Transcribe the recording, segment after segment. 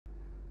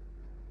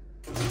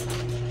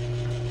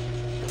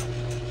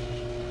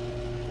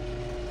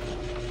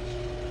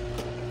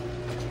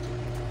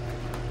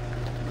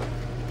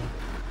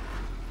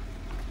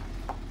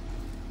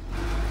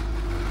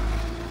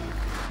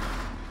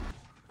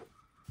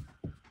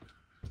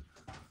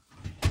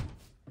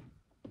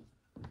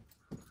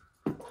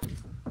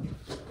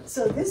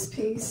So this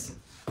piece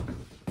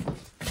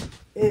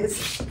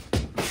is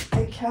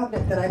a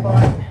cabinet that I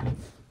bought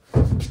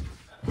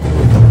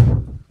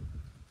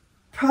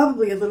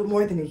probably a little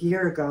more than a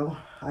year ago,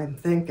 I'm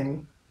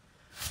thinking.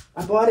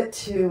 I bought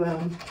it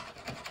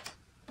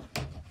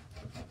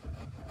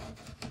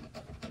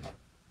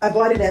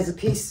as a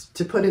piece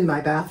to put in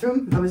my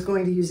bathroom. I was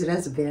going to use it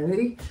as a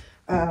vanity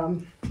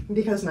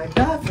because my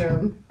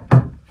bathroom,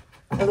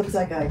 it looks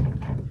like I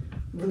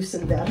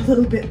loosened that a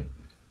little bit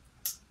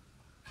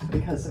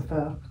because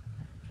of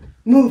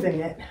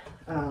moving it.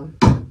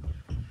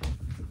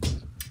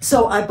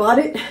 So I bought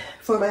it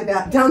for my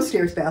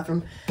downstairs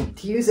bathroom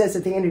to use as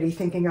a vanity,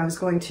 thinking I was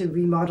going to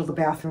remodel the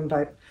bathroom,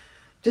 but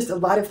just a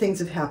lot of things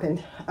have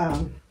happened.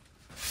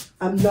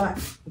 I'm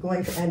not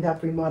going to end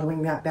up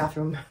remodeling that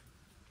bathroom.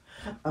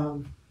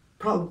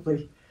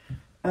 Probably.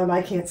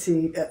 I can't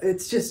see.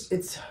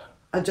 It's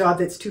a job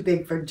that's too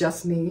big for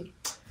just me.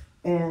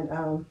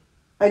 And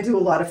I do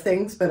a lot of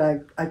things, but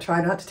I try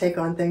not to take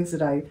on things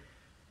that I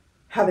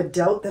have a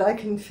doubt that I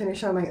can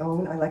finish on my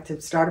own. I like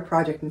to start a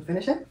project and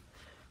finish it.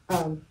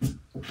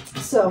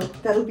 So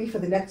that'll be for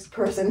the next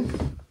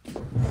person.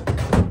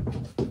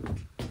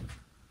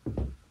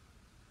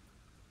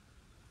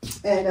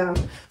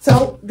 And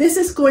so this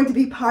is going to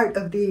be part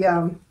of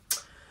the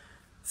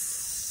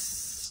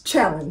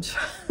challenge.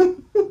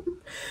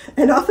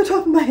 And off the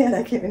top of my head,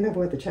 I can't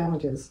remember what the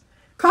challenge is.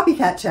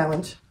 CopyCat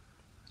challenge.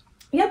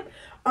 Yep.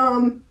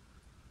 And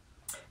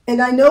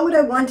I know what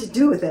I want to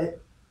do with it.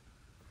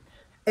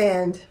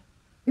 And,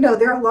 you know,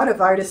 there are a lot of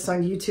artists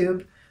on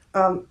YouTube,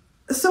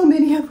 so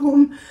many of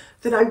whom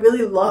that I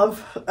really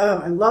love.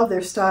 I love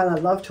their style. I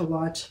love to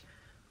watch.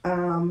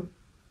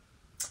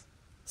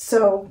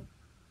 So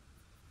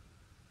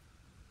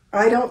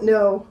I don't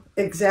know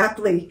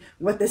exactly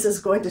what this is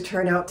going to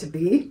turn out to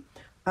be.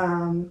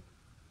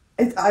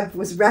 I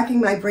was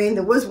racking my brain.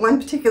 There was one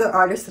particular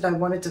artist that I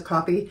wanted to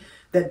copy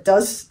that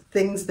does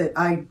things that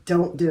I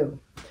don't do.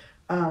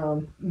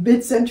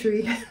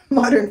 Mid-century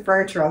modern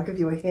furniture, I'll give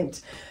you a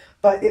hint.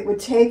 But it would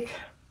take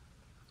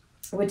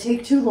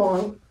too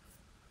long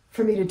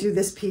for me to do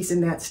this piece in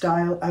that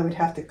style. I would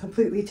have to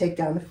completely take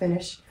down the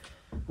finish,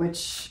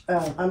 which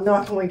I'm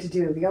not going to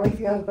do. The only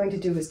thing I'm going to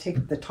do is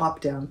take the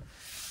top down.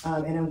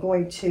 And I'm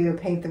going to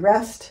paint the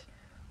rest.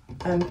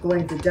 I'm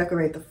going to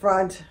decorate the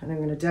front, and I'm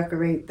going to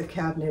decorate the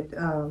cabinet.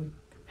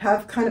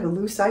 Have kind of a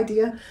loose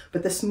idea,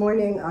 but this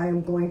morning I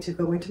am going to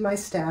go into my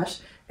stash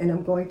and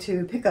I'm going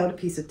to pick out a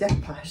piece of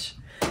decoupage.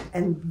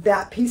 And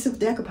that piece of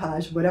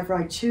decoupage, whatever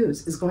I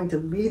choose, is going to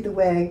lead the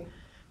way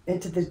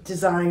into the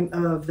design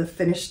of the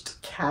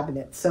finished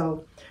cabinet.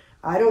 So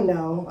I don't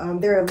know.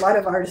 There are a lot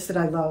of artists that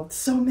I love,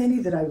 so many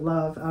that I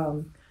love.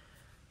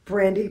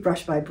 Brandy,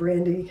 Brush by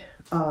Brandy,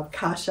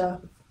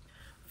 Kasha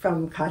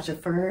from Kasha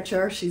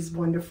Furniture. She's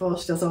wonderful.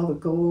 She does all the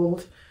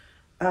gold.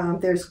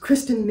 There's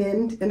Kristen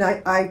Mind, and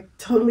I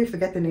totally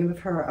forget the name of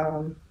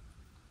her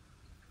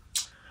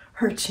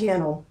her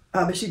channel,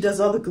 but she does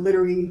all the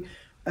glittery,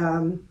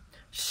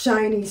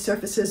 shiny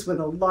surfaces with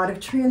a lot of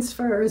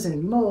transfers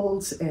and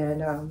molds,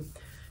 and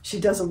she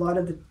does a lot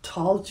of the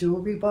tall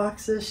jewelry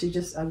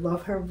boxes. I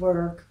love her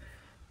work.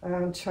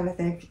 I'm trying to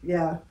think,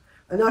 yeah.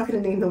 I'm not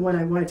going to name the one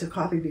I wanted to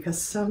copy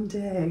because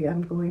someday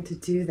I'm going to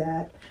do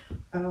that.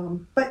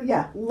 But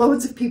yeah,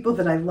 loads of people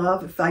that I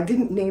love. If I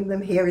didn't name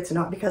them here, it's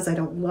not because I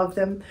don't love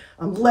them.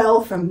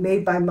 Lel from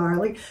Made by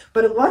Marley.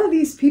 But a lot of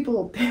these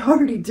people, they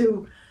already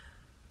do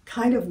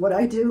kind of what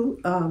I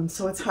do.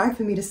 So it's hard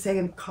for me to say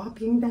I'm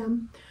copying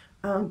them.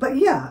 But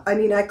yeah, I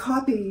mean, I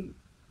copy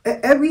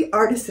every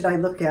artist that I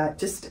look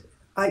at.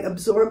 I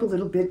absorb a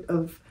little bit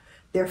of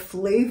their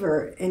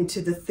flavor into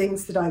the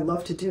things that I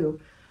love to do.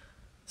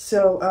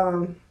 So,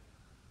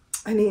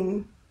 I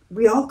mean,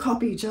 we all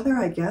copy each other,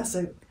 I guess.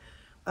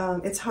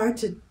 It's hard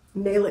to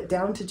nail it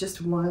down to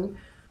just one,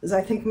 because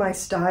I think my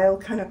style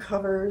kind of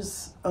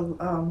covers,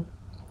 I'm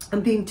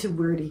being too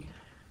wordy.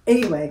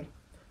 Anyway,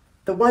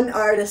 the one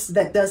artist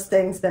that does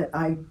things that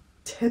I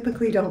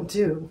typically don't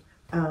do,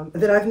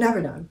 that I've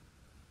never done,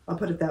 I'll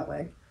put it that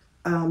way.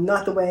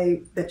 Not the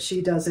way that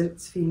she does it,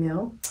 it's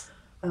female,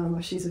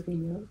 she's a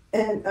female.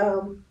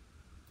 And,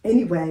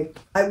 anyway,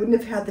 I wouldn't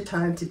have had the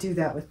time to do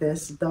that with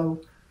this,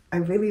 though I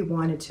really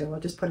wanted to. I'll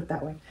just put it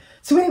that way.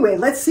 So anyway,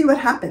 let's see what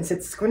happens.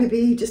 It's going to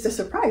be just a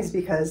surprise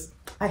because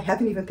I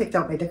haven't even picked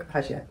out my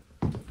decoupage yet.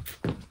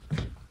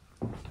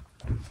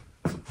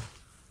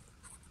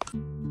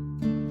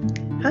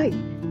 Hi,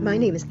 my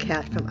name is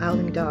Kat from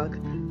Owling Dog.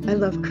 I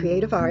love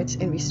creative arts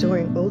and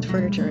restoring old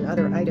furniture and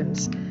other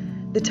items.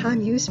 The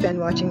time you spend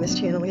watching this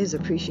channel is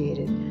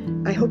appreciated.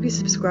 I hope you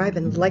subscribe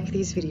and like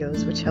these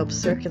videos, which helps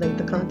circulate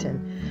the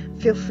content.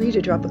 Feel free to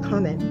drop a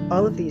comment.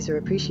 All of these are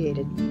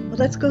appreciated. Well,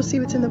 let's go see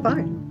what's in the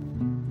barn.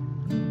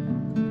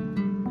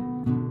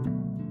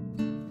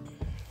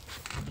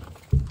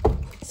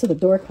 So the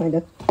door kind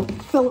of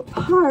fell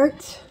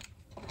apart.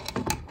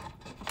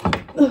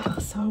 Ugh,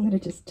 so I'm going to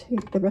just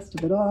take the rest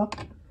of it off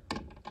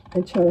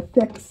and try to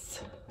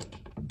fix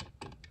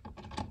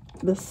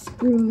the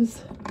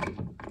screws.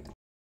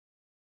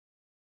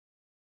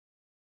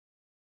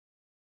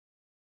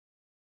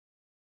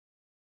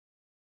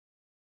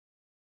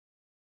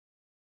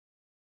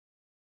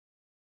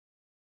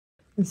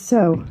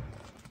 So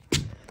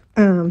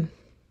I'm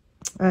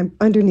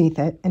underneath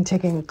it and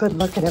taking a good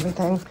look at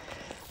everything.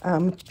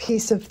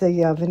 Piece of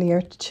the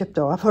veneer chipped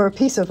off, or a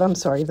piece of, I'm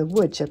sorry, the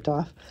wood chipped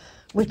off,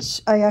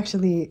 which I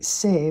actually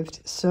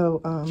saved.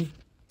 So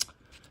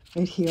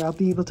right here, I'll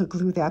be able to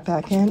glue that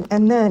back in.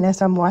 And then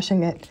as I'm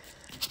washing it,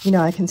 you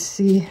know, I can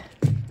see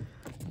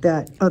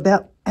that, oh,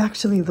 that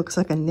actually looks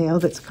like a nail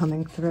that's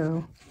coming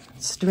through.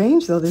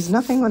 Strange though, there's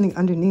nothing on the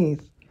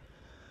underneath.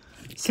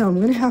 So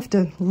I'm going to have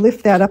to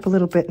lift that up a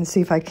little bit and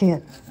see if I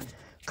can't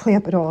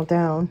clamp it all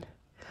down.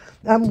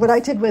 What I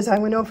did was I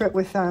went over it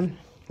with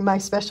my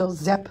special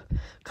Zep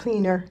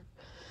cleaner.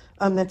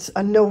 That's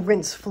a no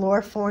rinse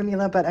floor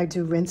formula, but I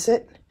do rinse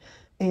it.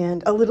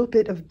 And a little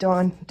bit of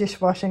Dawn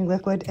dishwashing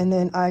liquid, and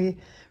then I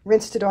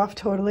rinsed it off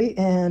totally,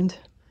 and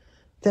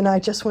then I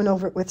just went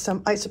over it with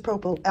some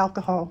isopropyl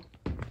alcohol.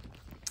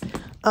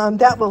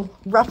 That will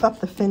rough up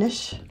the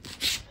finish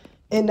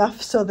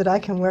enough so that I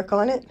can work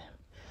on it.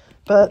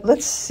 But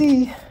let's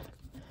see.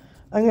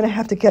 I'm going to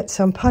have to get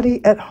some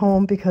putty at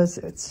home because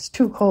it's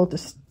too cold to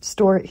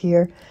store it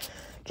here.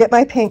 Get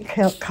my paint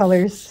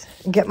colors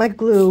and get my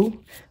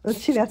glue.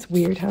 Let's see, that's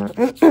weird, huh?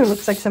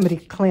 Looks like somebody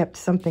clamped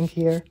something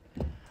here.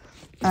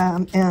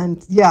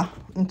 And yeah,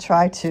 and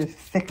try to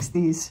fix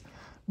these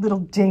little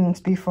dings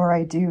before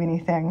I do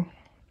anything.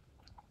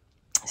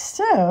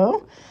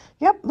 So,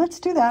 yep, let's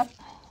do that.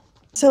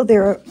 So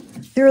there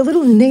are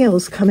little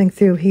nails coming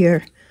through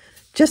here,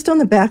 just on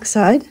the back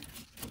side.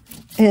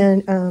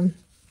 And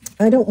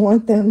I don't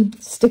want them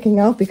sticking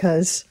out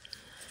because,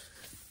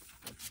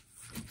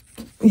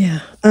 yeah,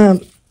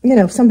 you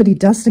know, somebody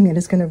dusting it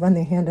is going to run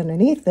their hand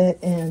underneath it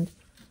and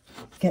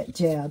get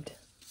jabbed.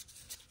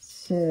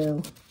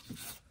 So,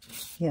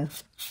 yeah,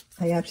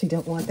 I actually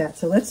don't want that.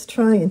 So let's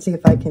try and see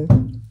if I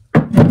can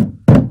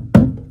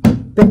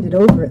bend it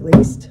over at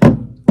least.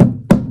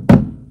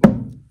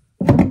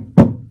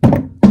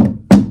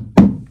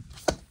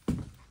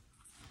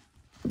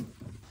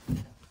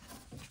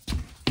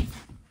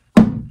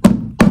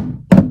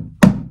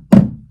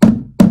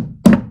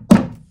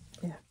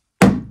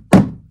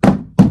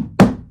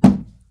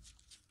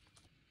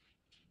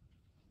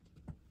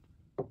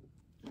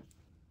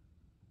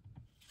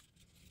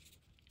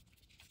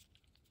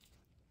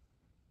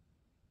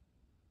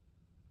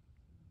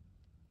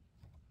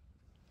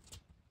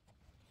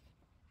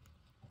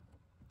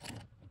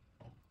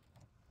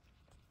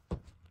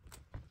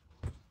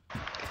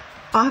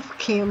 Off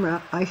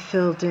camera, I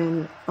filled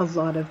in a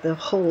lot of the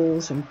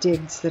holes and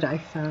digs that I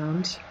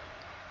found.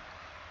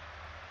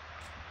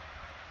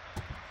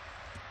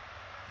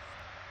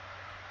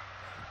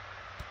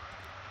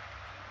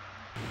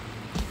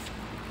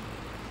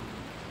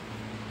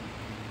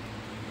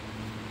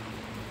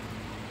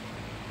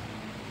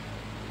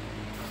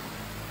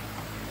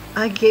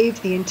 I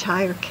gave the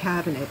entire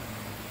cabinet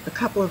a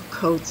couple of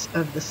coats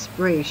of the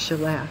spray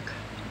shellac.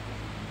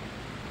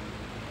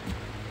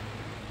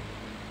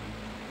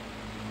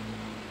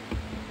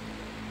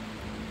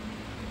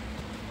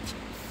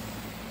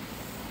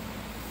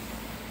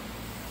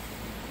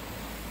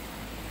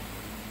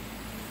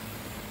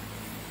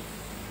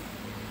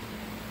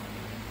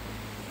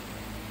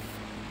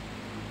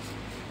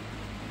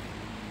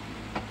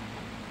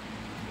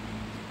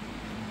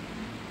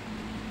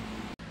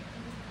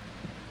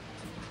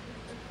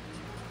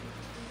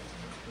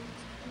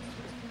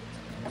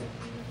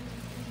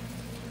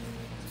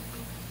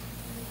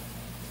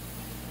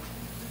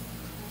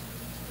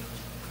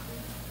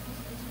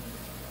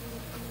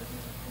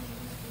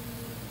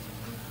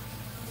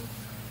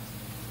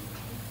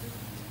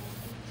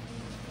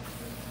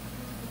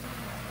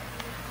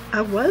 I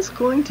was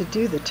going to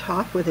do the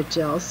top with a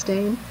gel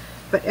stain,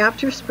 but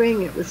after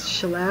spraying it with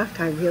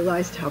shellac, I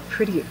realized how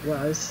pretty it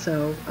was,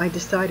 so I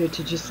decided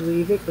to just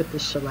leave it with the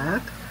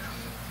shellac.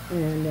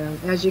 And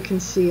as you can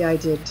see, I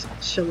did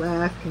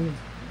shellac and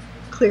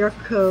clear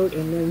coat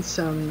and then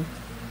some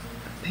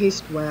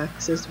paste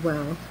wax as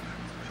well,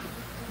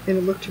 and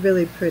it looked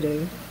really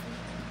pretty.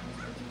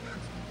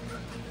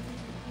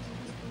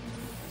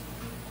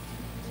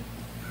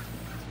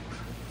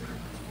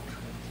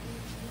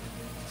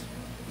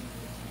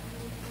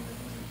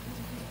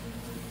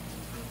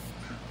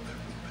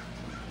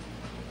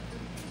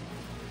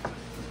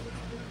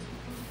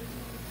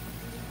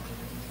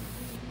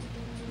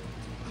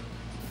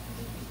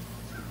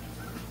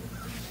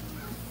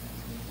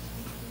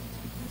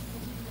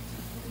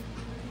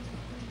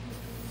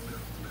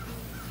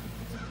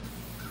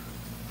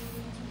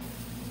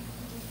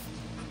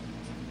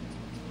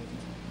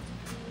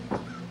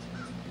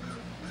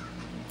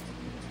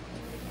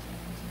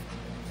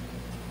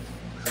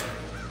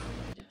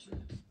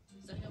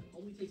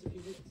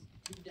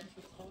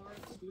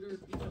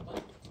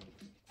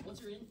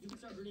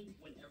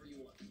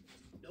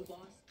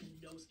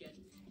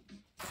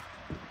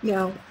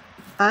 Now,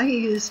 I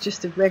used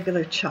just a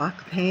regular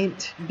chalk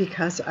paint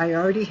because I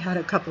already had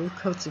a couple of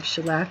coats of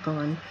shellac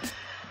on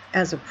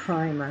as a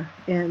primer.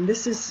 And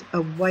this is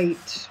a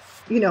white,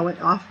 you know, an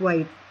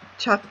off-white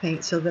chalk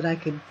paint so that I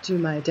could do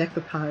my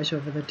decoupage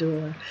over the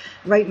door.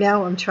 Right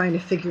now I'm trying to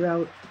figure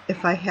out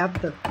if I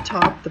have the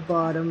top, the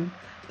bottom,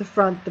 the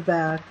front, the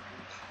back.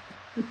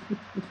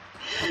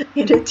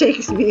 And it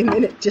takes me a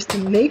minute just to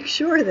make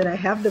sure that I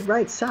have the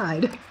right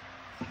side.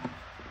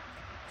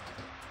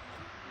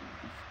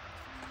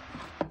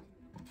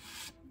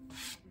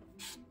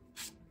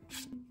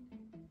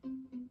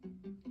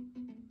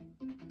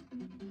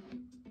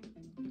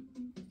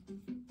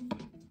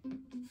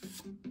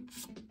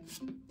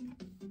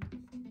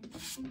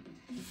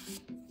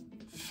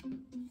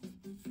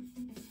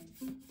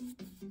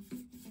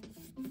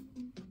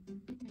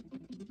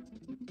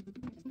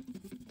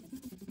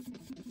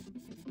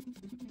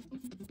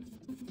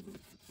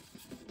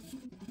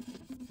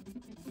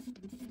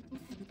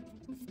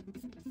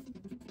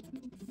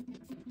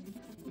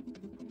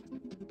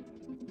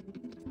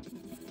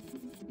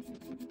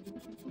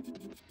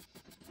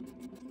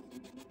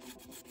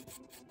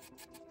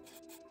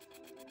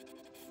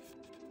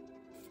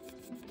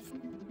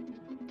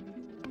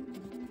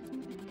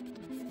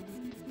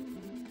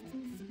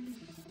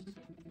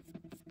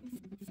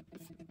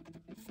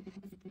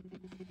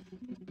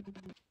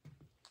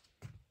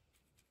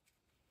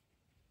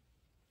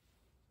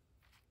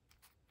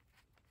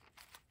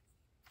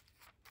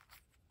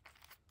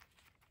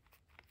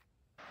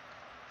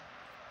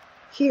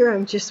 Here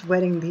I'm just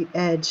wetting the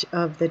edge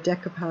of the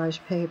decoupage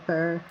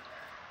paper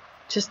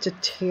just to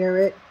tear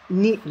it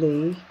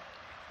neatly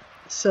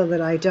so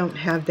that I don't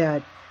have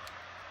that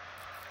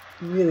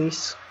really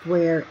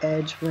square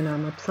edge when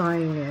I'm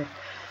applying it.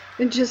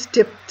 And just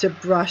dip the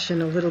brush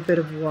in a little bit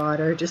of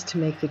water just to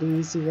make it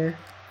easier.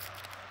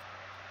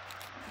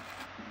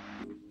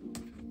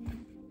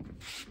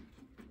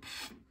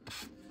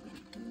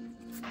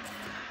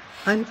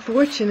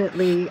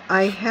 Unfortunately,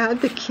 I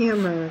had the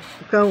camera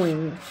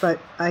going, but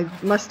I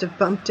must have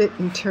bumped it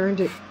and turned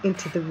it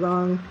into the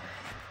wrong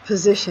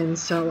position,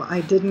 so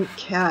I didn't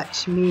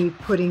catch me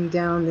putting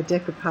down the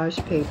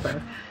decoupage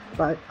paper.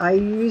 But I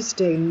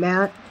used a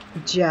matte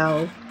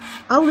gel.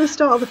 I'll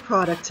list all the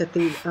products at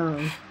the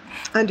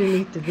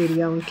underneath the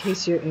video in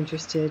case you're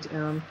interested.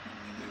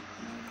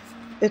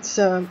 It's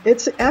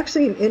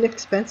actually an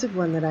inexpensive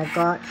one that I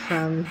got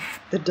from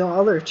the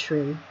Dollar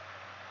Tree.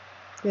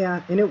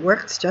 Yeah, and it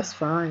works just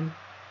fine.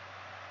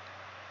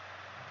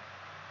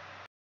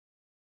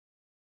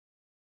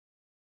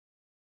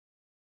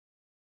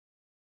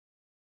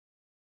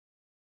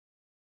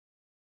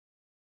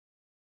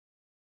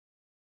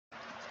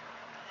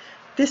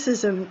 This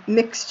is a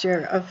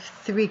mixture of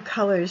 3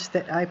 colors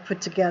that I put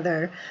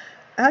together.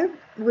 I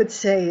would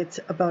say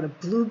it's about a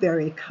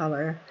blueberry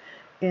color,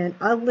 and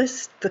I'll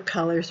list the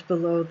colors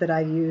below that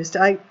I used.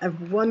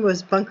 One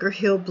was Bunker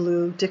Hill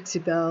Blue, Dixie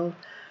Belle,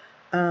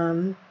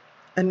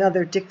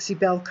 another Dixie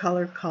Belle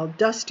color called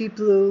Dusty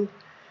Blue,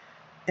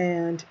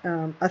 and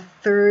a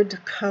third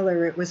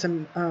color, it was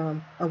a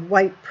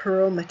white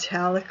pearl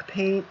metallic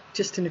paint,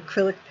 just an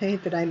acrylic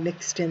paint that I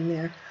mixed in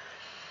there.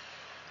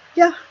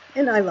 Yeah,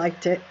 and I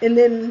liked it. And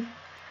then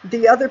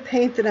the other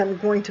paint that I'm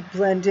going to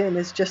blend in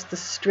is just the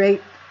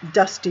straight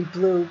dusty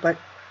blue, but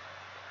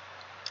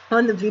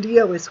on the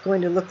video it's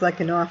going to look like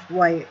an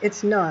off-white.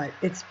 It's not,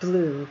 it's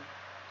blue.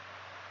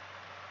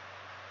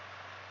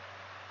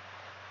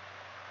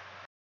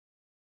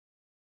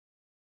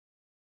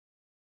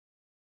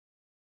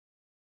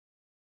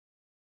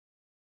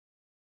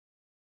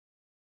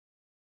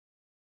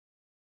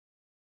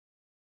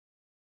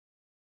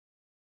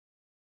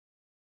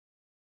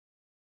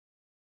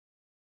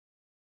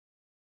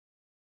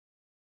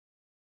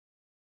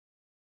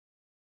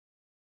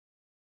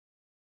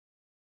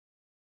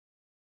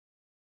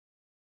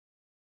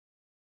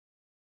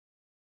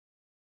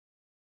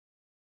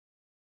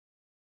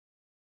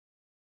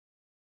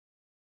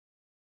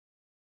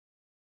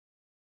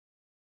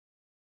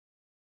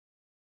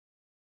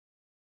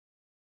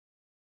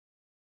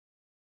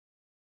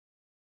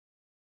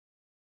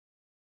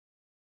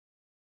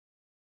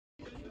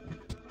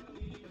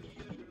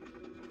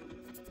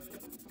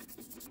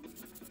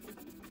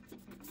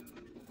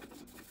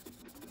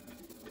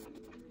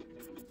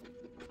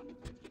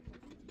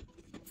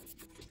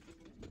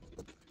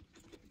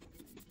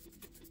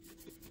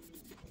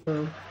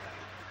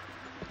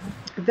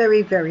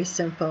 Very, very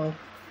simple.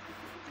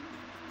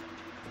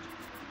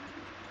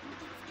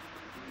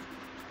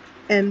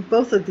 And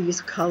both of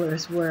these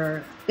colors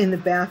were in the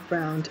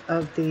background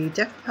of the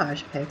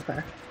decoupage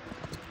paper.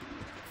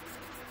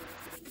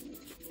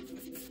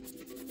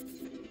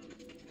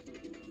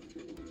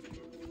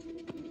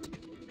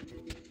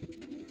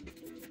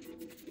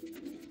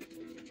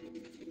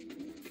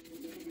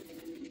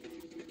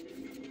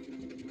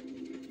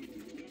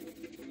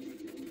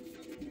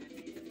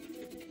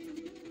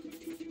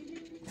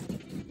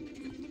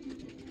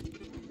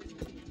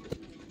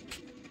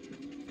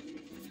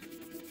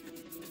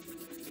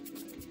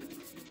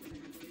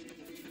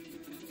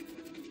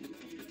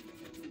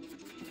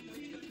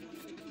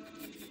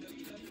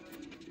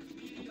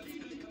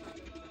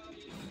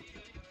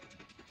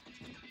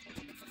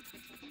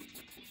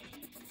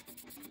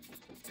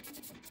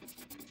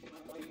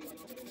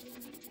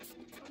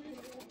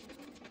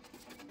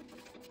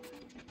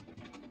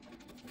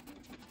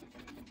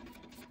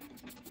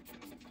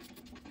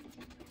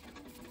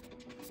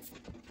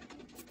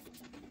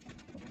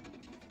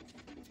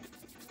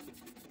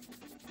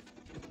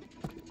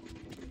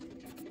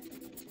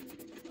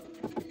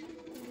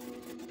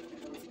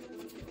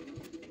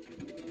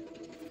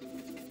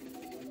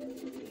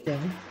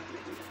 everything.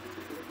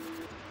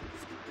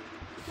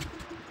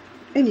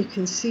 And you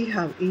can see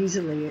how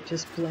easily it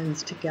just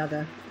blends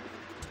together.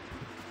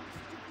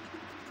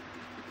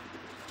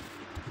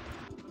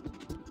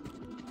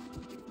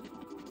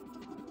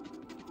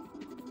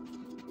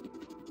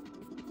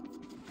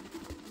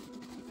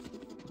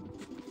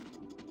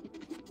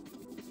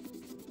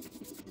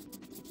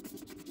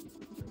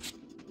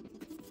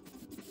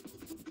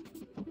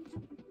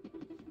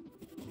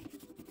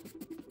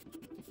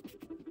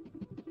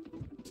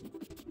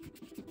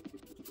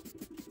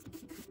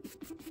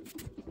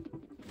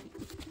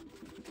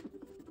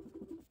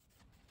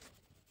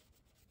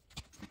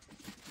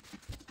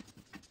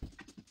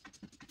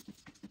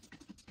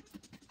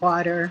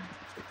 Water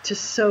to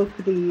soak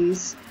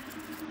these,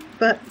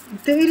 but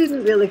they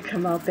didn't really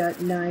come out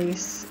that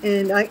nice,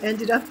 and I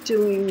ended up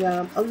doing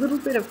a little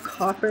bit of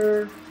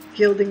copper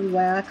gilding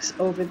wax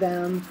over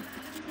them.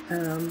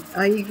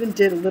 I even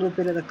did a little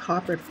bit of the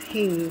copper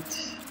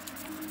paint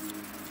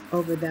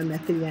over them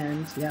at the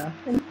end, yeah,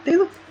 and they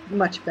look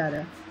much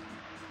better.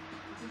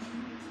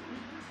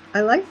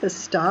 I like the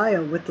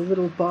style with the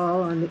little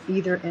ball on the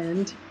either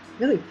end,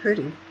 really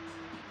pretty.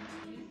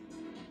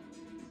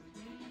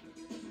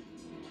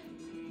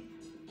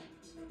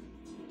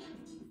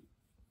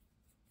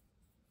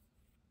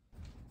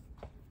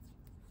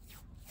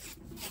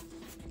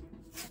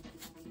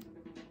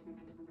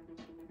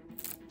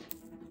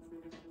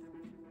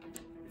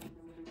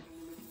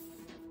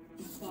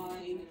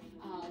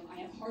 I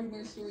have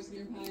hardware stores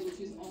nearby, which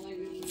is all I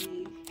really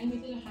need. And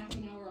within a half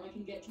an hour, I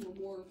can get to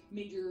a more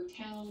major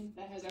town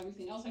that has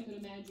everything else I could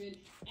imagine.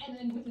 And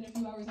then within a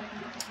few hours, I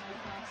can get to high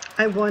class.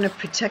 I want to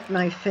protect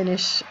my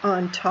finish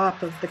on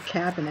top of the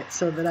cabinet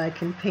so that I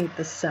can paint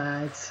the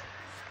sides.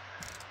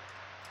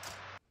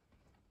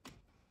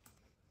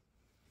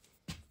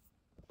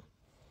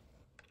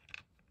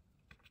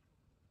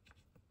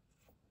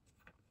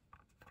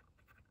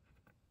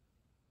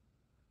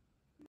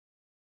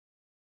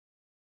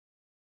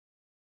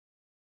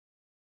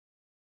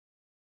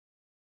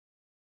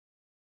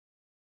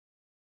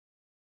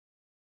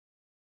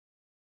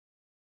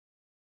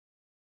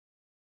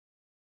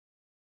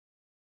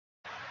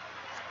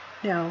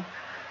 Now,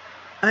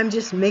 I'm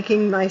just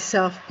making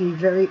myself be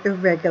very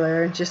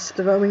irregular, just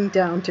throwing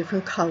down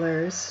different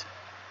colors.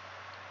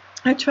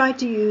 I tried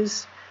to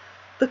use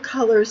the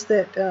colors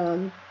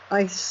that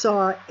I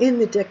saw in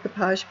the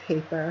decoupage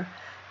paper,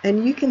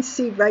 and you can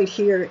see right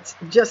here it's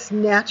just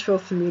natural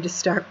for me to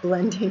start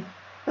blending.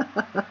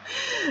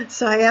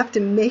 So I have to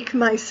make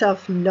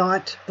myself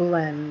not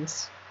blend.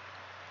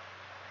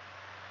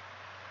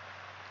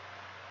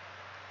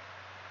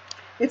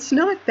 It's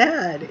not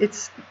bad.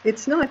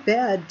 It's not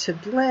bad to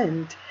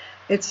blend.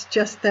 It's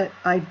just that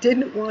I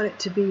didn't want it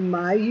to be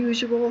my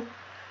usual.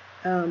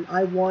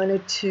 I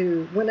wanted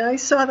to, when I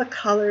saw the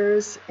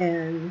colors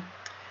and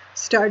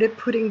started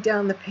putting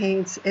down the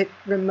paints, it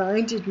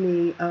reminded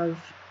me of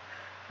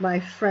my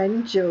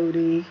friend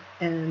Jody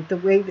and the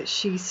way that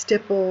she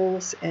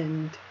stipples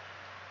and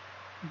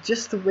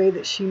just the way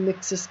that she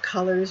mixes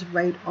colors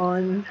right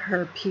on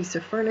her piece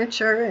of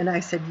furniture. And I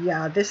said,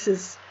 yeah, this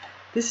is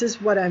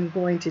what I'm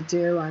going to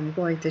do. I'm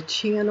going to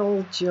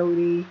channel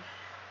Jody,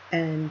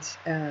 and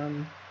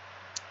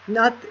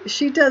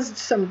she does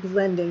some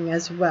blending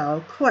as well,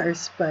 of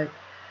course, but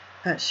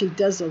she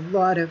does a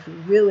lot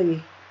of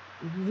really,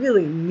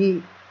 really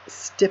neat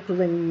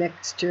stippling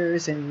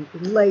mixtures and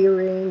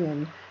layering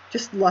and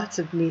just lots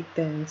of neat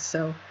things.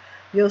 So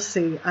you'll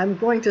see, I'm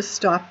going to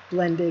stop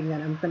blending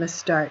and I'm going to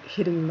start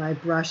hitting my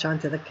brush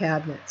onto the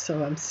cabinet.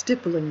 So I'm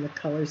stippling the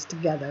colors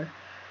together.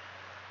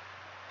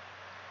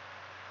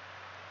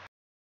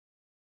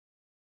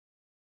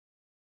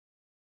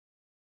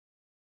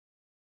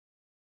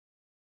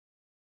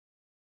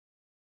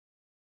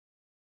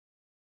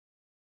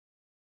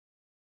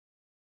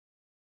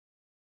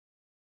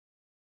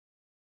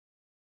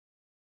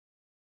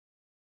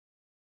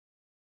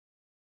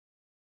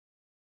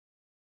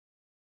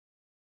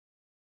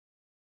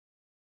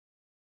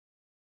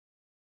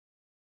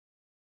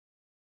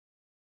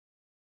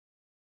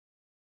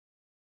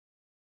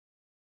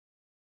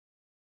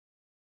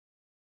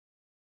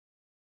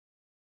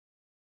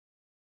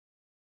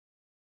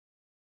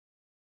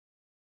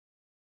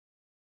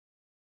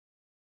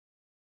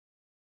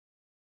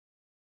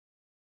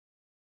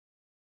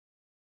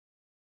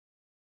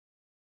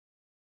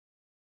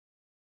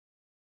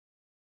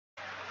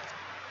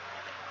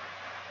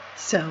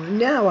 So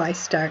now I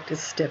start to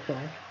stipple.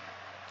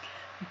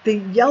 The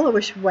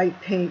yellowish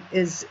white paint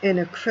is an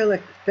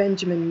acrylic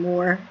Benjamin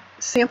Moore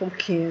sample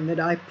can that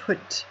I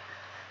put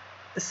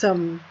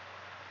some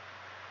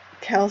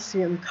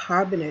calcium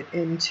carbonate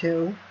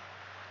into,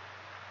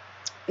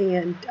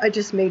 and I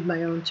just made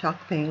my own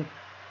chalk paint,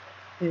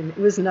 and it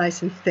was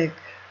nice and thick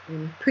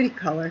and pretty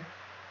color.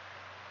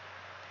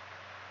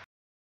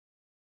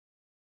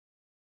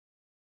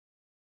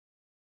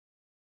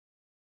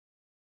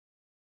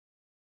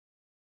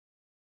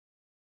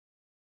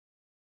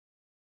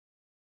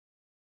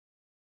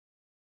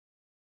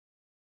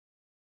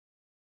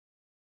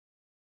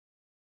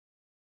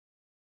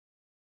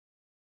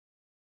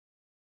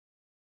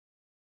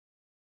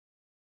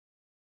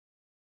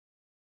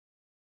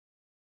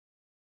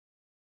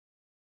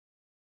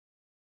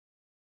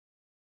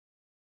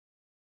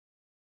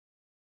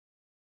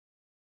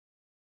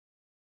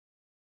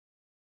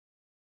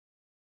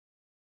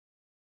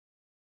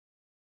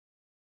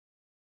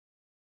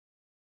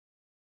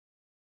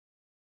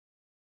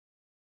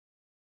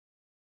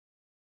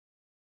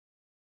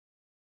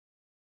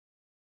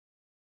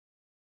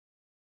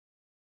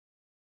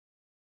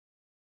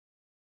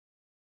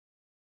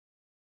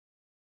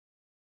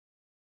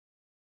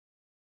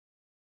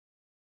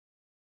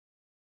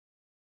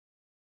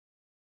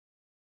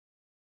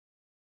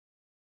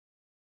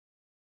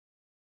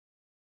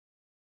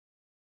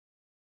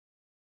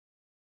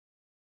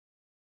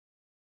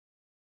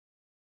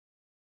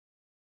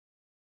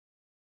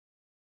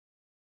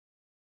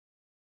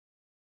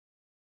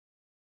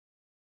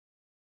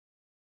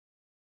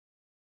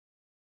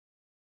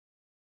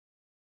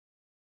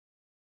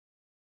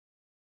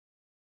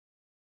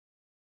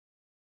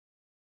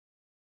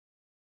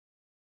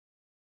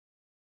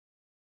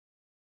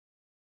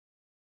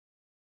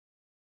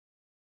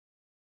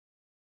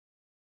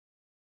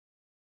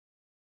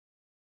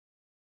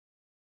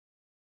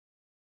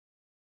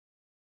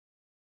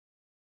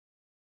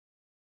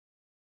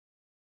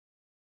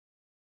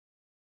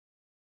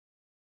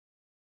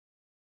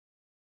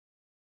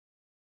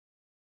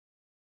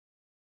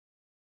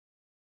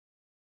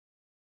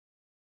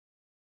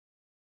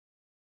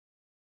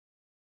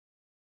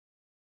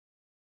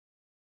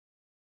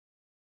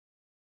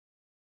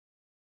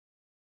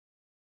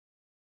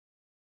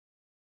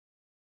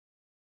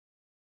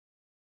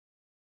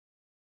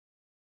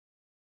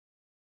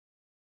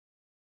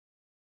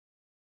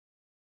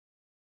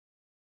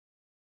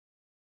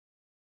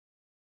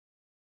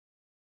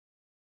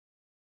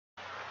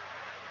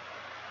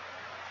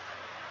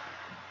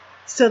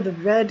 So the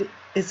red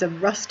is a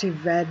rusty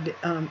red,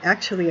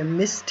 actually a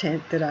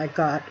MISTINT that I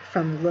got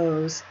from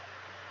Lowe's.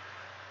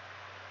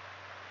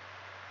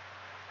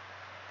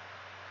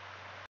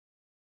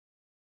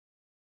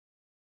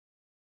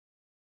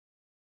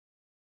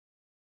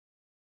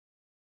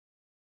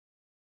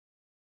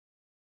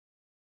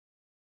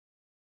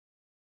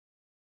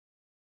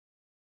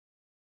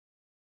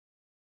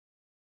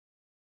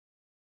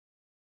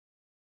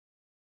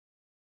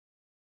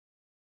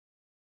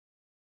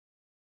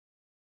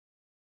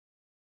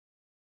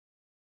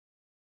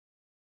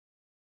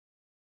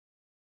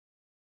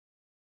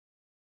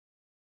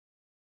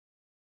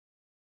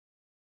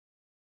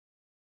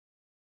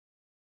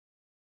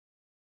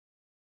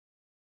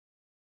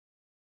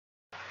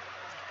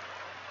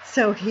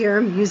 So here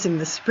I'm using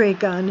the spray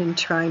gun and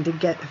trying to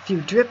get a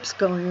few drips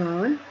going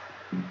on.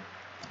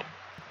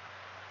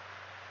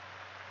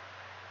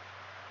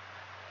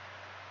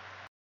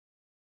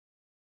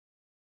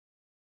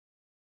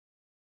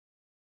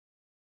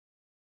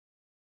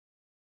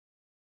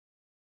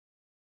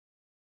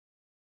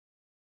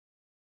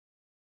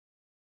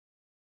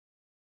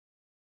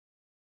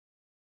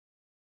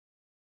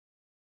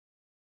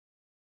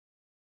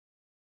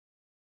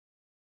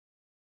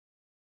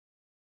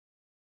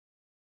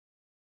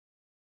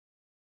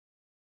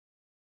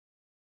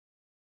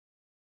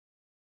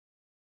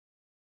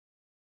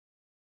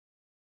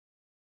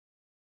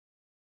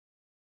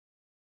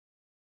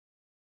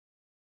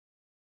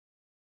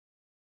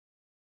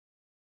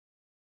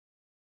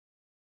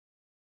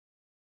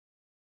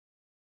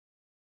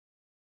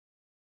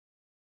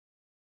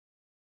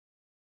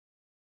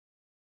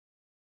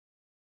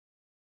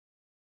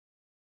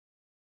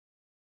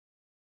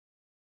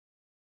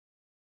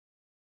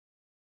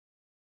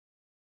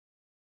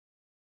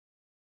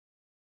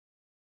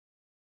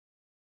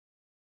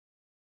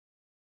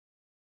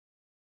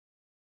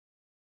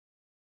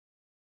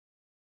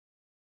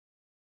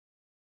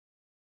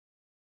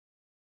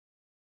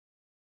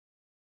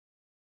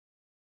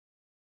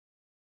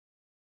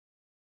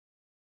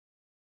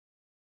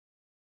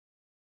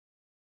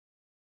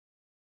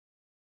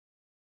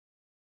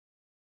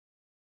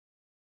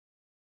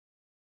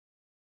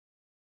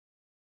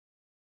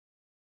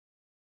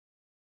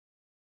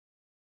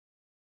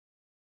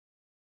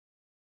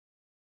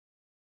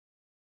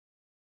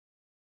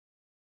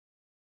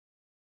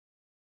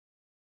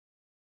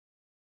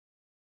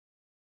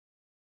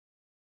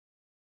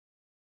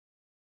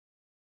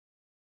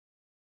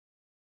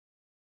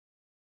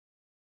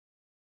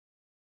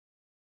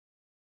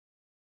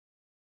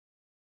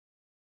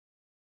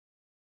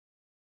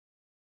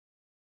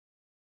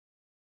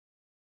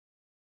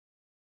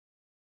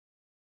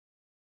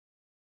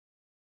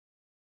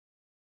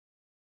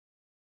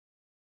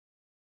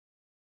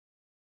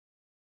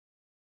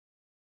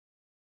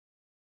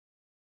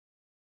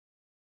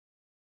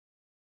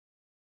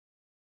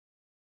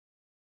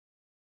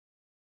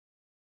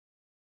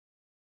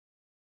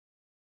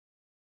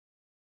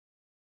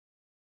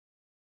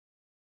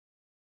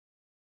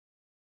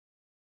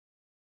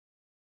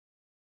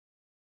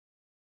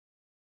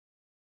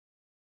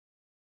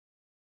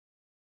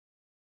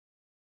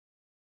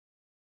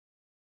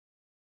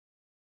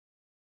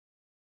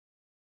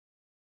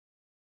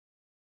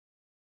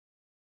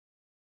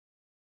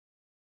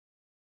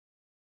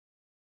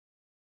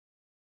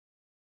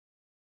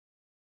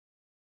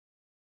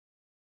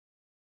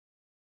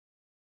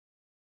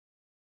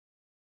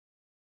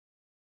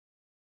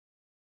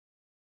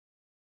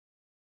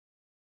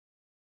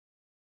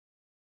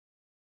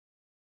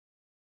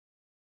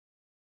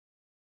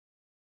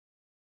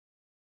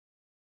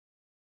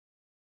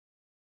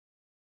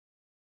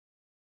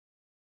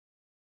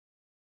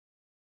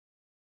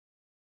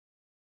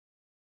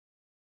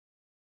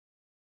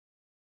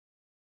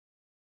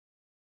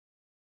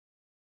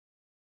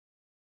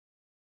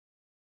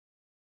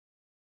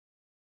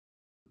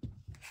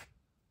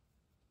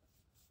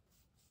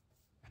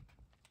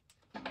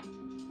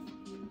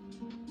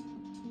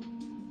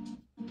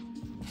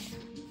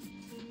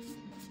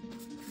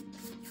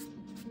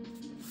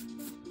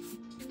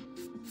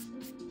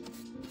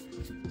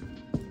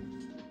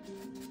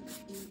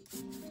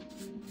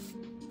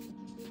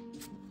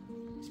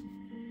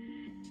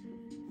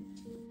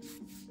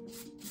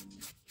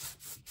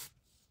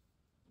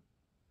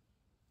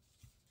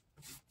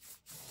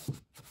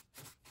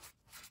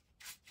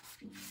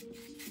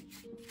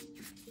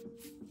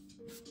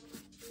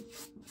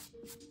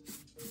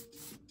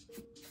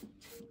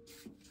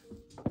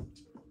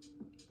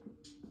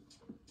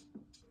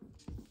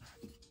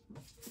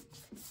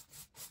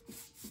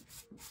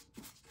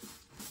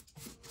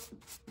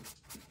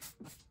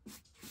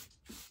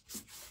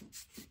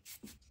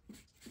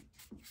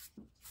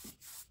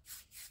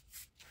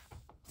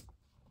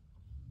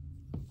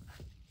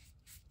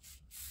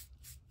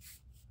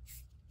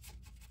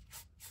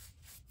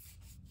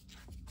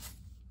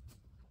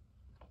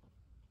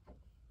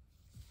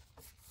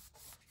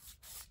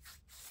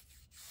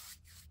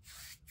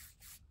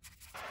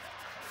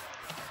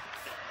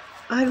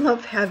 I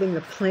love having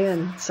a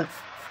plan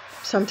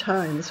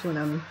sometimes when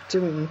I'm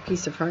doing a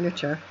piece of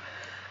furniture.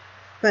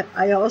 but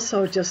I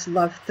also just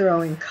love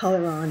throwing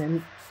color on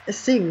and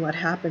seeing what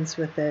happens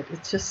with it.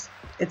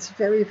 It's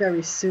very,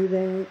 very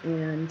soothing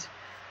and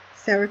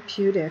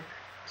therapeutic.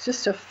 It's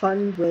just a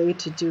fun way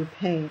to do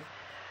paint.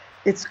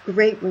 It's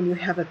great when you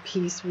have a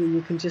piece where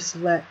you can just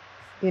let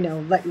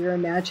your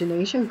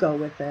imagination go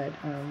with it.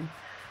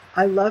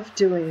 I love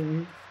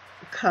doing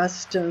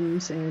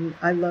customs and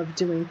I love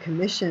doing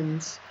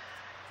commissions,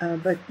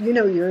 but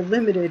you're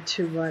limited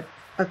to what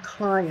a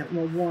client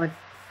will want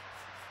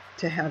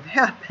to have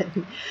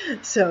happen.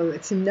 So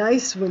it's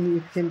nice when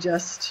you can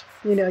just,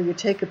 you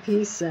take a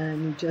piece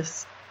and you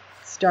just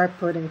start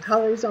putting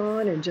colors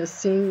on and just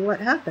seeing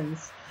what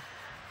happens.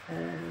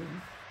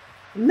 I'm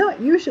not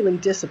usually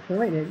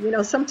disappointed.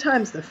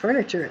 Sometimes the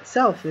furniture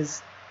itself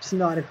is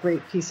not a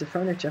great piece of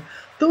furniture.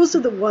 Those are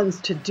the ones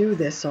to do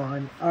this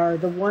on, are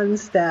the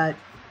ones that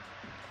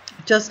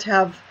just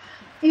have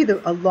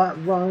either a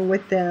lot wrong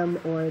with them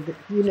or,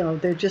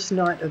 they're just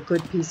not a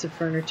good piece of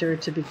furniture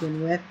to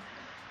begin with.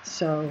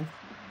 So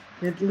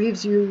it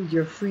leaves you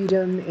your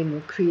freedom and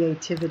your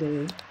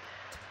creativity.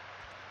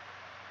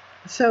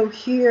 So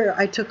here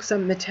I took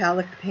some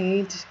metallic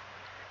paint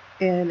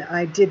and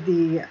I did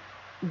the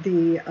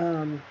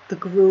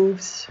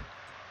grooves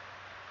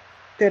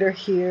that are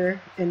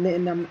here, and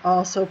then I'm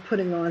also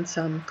putting on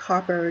some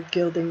copper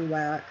gilding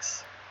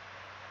wax.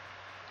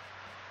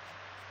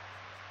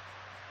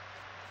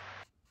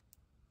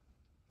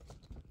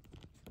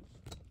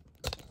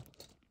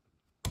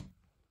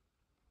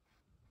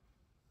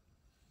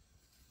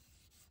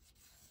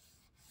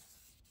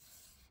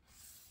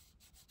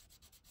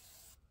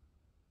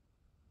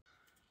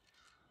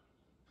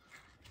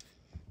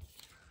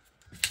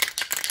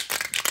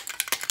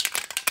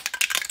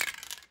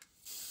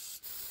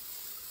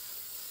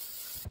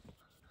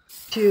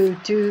 To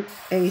do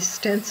a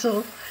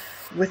stencil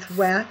with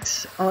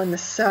wax on the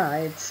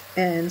sides,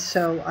 and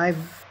so I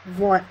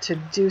want to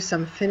do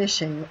some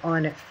finishing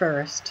on it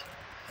first.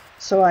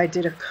 So I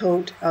did a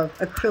coat of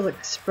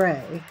acrylic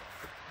spray.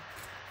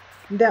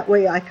 That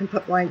way I can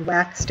put my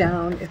wax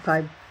down. If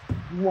I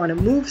want to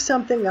move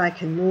something, I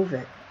can move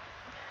it.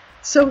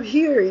 So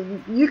here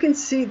you can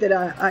see that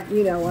I'm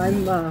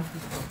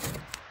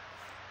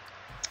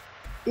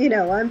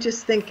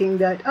just thinking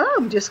that, oh,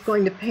 I'm just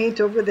going to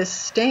paint over this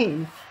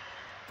stain.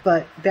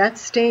 But that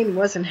stain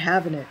wasn't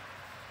having it.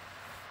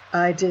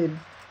 I did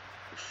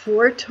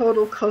 4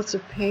 total coats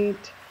of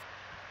paint.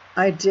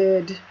 I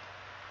did,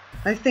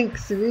 I think,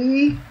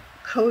 3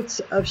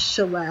 coats of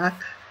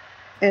shellac,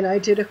 and I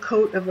did a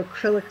coat of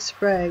acrylic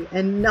spray,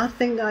 and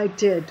nothing I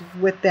did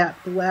with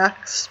that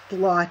black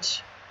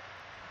splotch,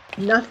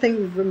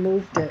 nothing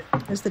removed it.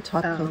 There's the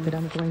top coat that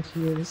I'm going to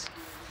use.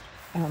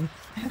 I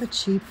have a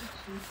cheap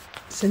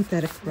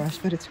synthetic brush,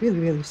 but it's really,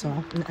 really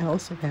soft, and I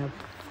also have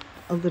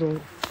a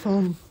little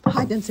foam,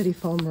 high-density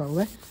foam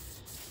roller.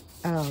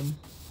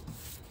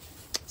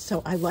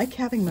 So I like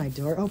having my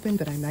door open,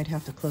 but I might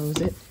have to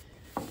close it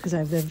because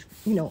I live,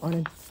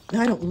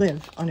 I don't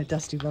live on a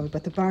dusty road,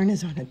 but the barn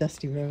is on a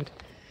dusty road.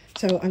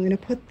 So I'm going to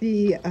put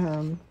the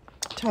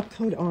top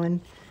coat on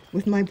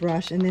with my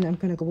brush, and then I'm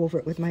going to go over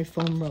it with my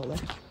foam roller.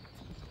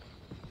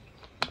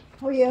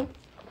 Oh yeah.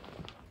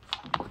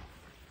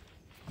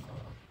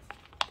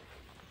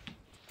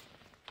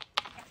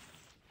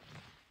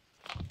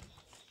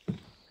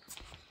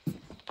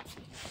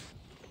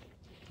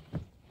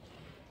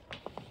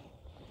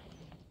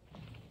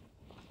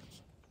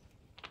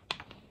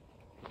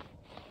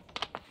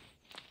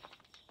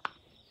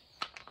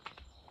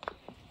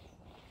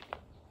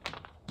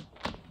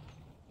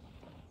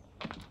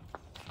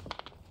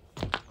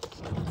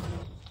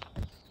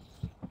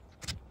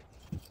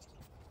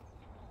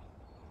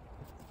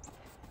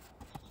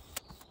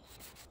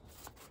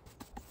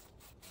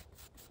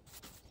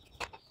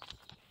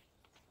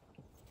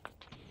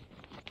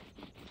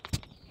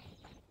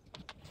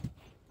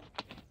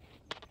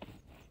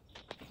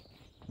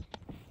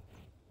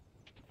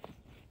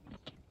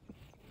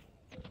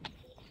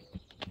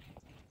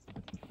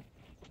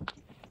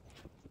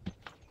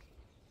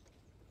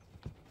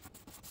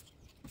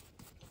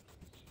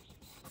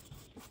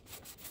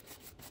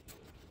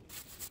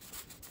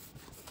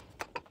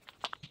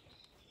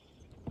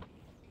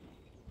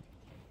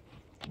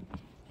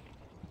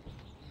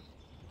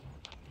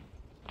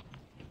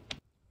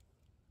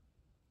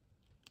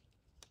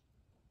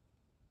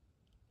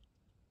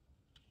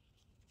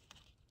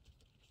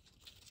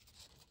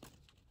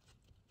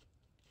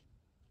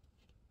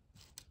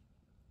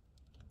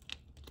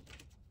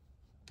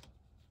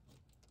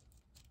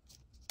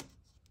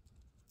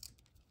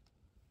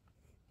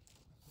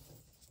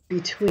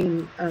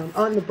 Between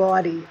on the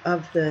body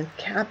of the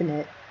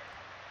cabinet,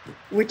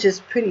 which is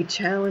pretty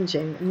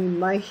challenging. I mean,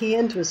 my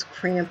hand was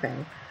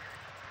cramping.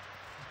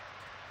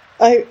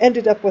 I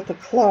ended up with a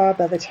claw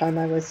by the time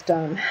I was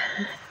done.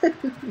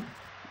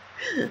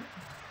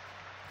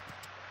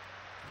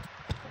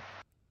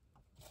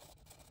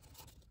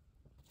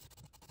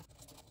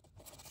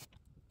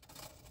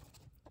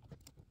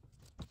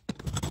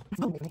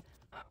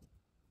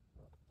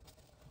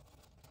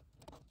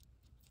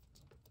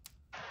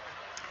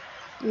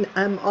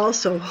 I'm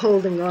also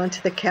holding on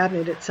to the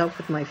cabinet itself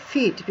with my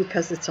feet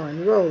because it's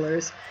on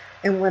rollers,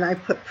 and when I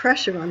put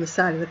pressure on the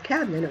side of the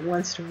cabinet, it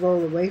wants to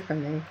roll away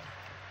from me.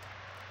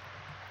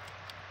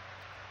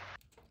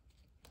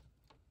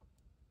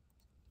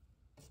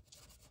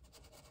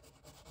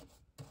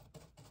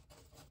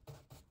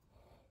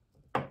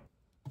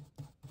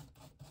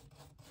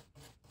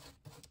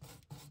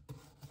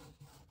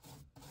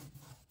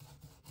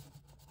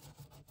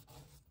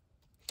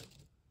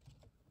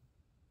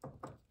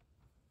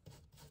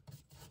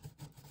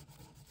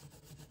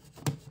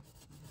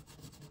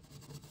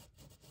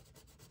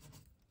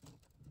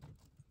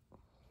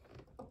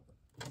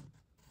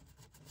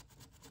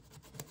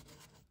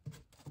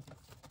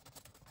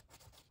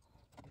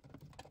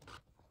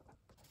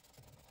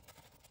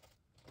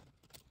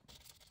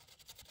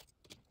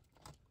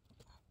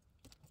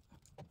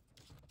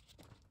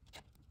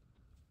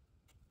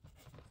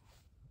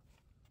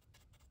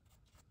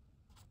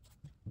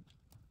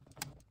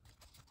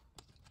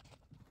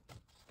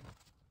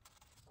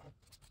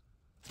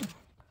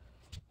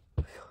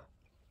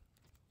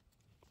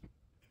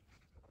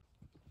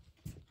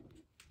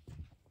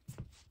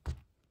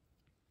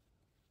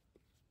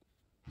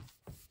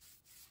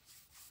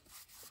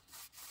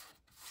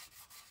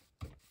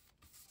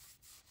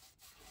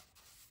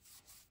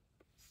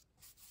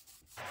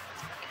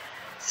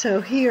 So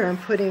here I'm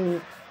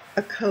putting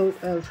a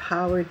coat of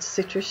Howard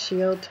Citrus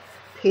Shield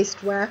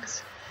paste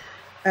wax.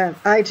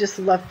 I just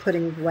love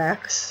putting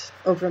wax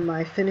over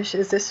my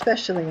finishes,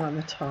 especially on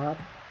the top.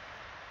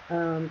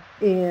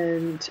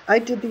 And I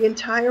did the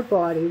entire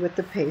body with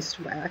the paste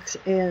wax,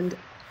 and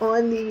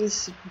on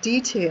these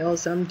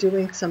details I'm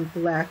doing some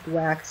black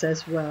wax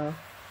as well.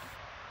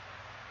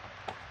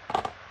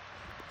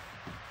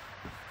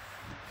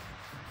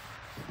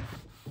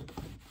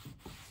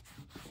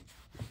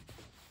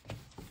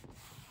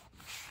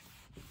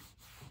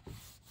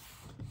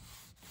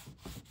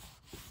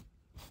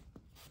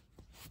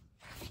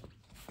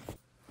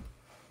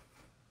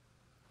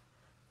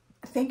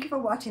 Thank you for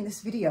watching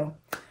this video.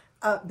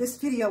 This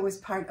video was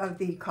part of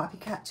the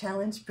CopyCat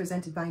challenge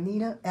presented by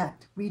Nina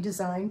at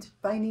Redesigned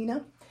by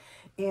Nina.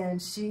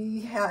 And she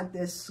had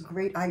this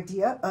great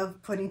idea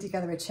of putting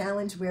together a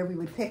challenge where we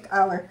would pick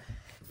our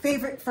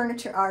favorite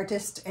furniture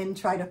artist and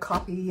try to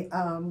copy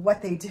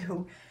what they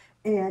do.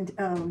 And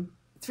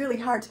it's really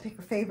hard to pick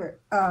a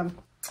favorite.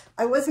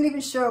 I wasn't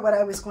even sure what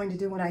I was going to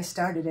do when I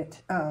started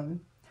it.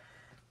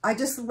 I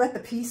just let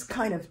the piece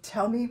kind of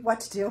tell me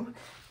what to do,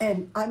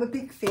 and I'm a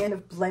big fan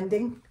of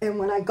blending. And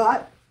when I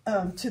got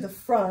to the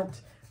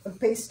front,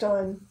 based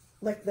on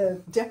like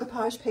the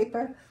decoupage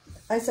paper,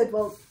 I said,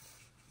 well,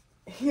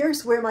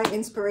 here's where my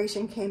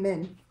inspiration came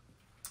in,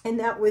 and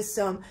that was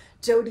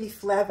Jody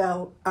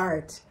Flavel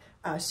art.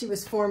 She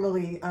was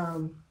formerly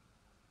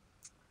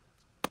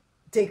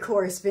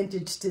Decor's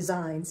Vintage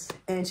Designs,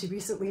 and she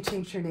recently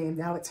changed her name.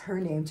 Now it's her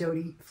name,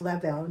 Jody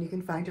Flavel, and you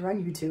can find her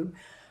on YouTube.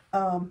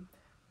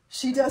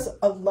 She does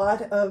a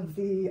lot of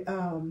the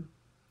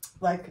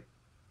like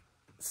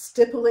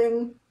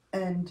stippling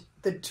and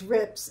the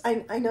drips.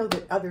 I know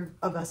that other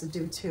of us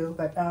do too,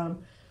 but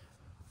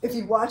if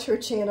you watch her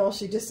channel,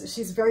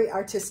 she's very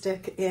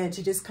artistic, and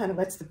she just kind of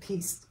lets the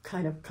piece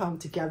kind of come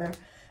together.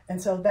 And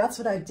so that's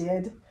what I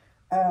did.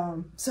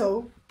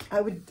 So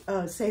I would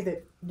say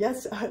that,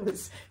 yes, I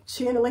was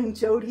channeling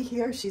Jody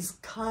here. She's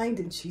kind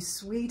and she's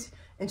sweet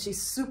and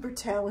she's super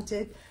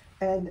talented.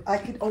 And I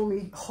could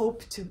only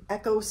hope to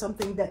echo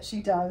something that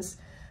she does.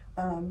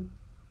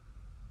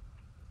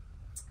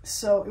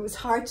 So it was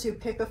hard to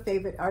pick a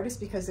favorite artist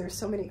because there are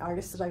so many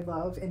artists that I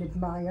love and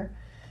admire.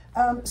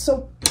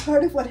 So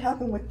part of what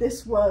happened with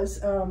this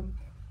was,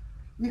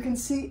 you can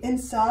see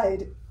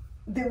inside,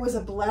 there was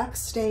a black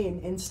stain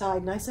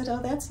inside. And I said,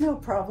 oh, that's no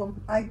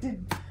problem. I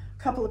did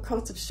a couple of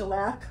coats of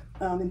shellac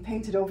and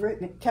painted over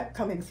it, and it kept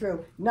coming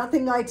through.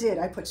 Nothing I did.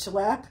 I put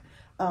shellac,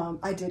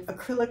 I did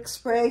acrylic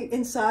spray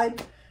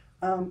inside,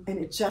 and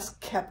it just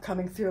kept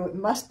coming through. It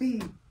must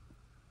be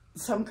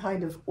some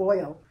kind of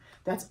oil.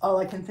 That's all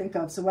I can think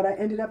of. So what I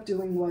ended up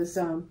doing was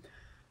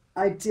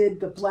I did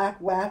the black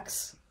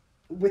wax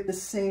with the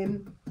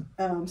same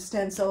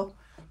stencil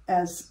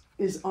as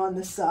is on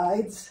the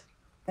sides,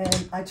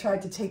 and I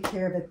tried to take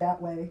care of it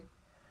that way.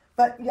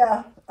 But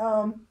yeah,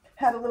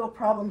 had a little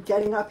problem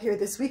getting up here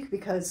this week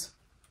because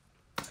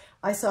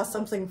I saw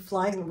something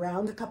flying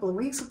around a couple of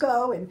weeks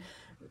ago, and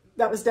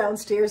that was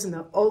downstairs in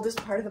the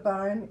oldest part of the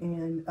barn,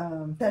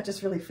 and that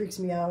just really freaks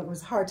me out. It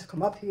was hard to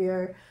come up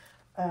here,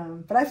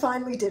 but I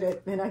finally did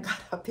it, and I got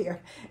up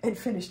here and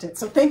finished it.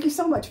 So thank you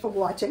so much for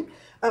watching.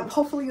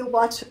 Hopefully you'll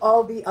watch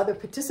all the other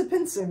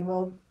participants, and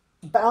we'll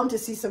bound to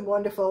see some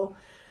wonderful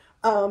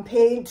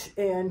paint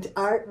and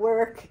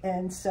artwork.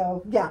 And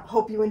so yeah,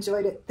 hope you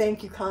enjoyed it.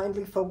 Thank you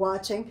kindly for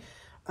watching.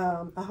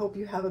 I hope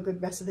you have a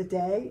good rest of the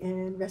day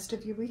and rest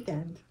of your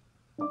weekend.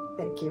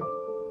 Thank you.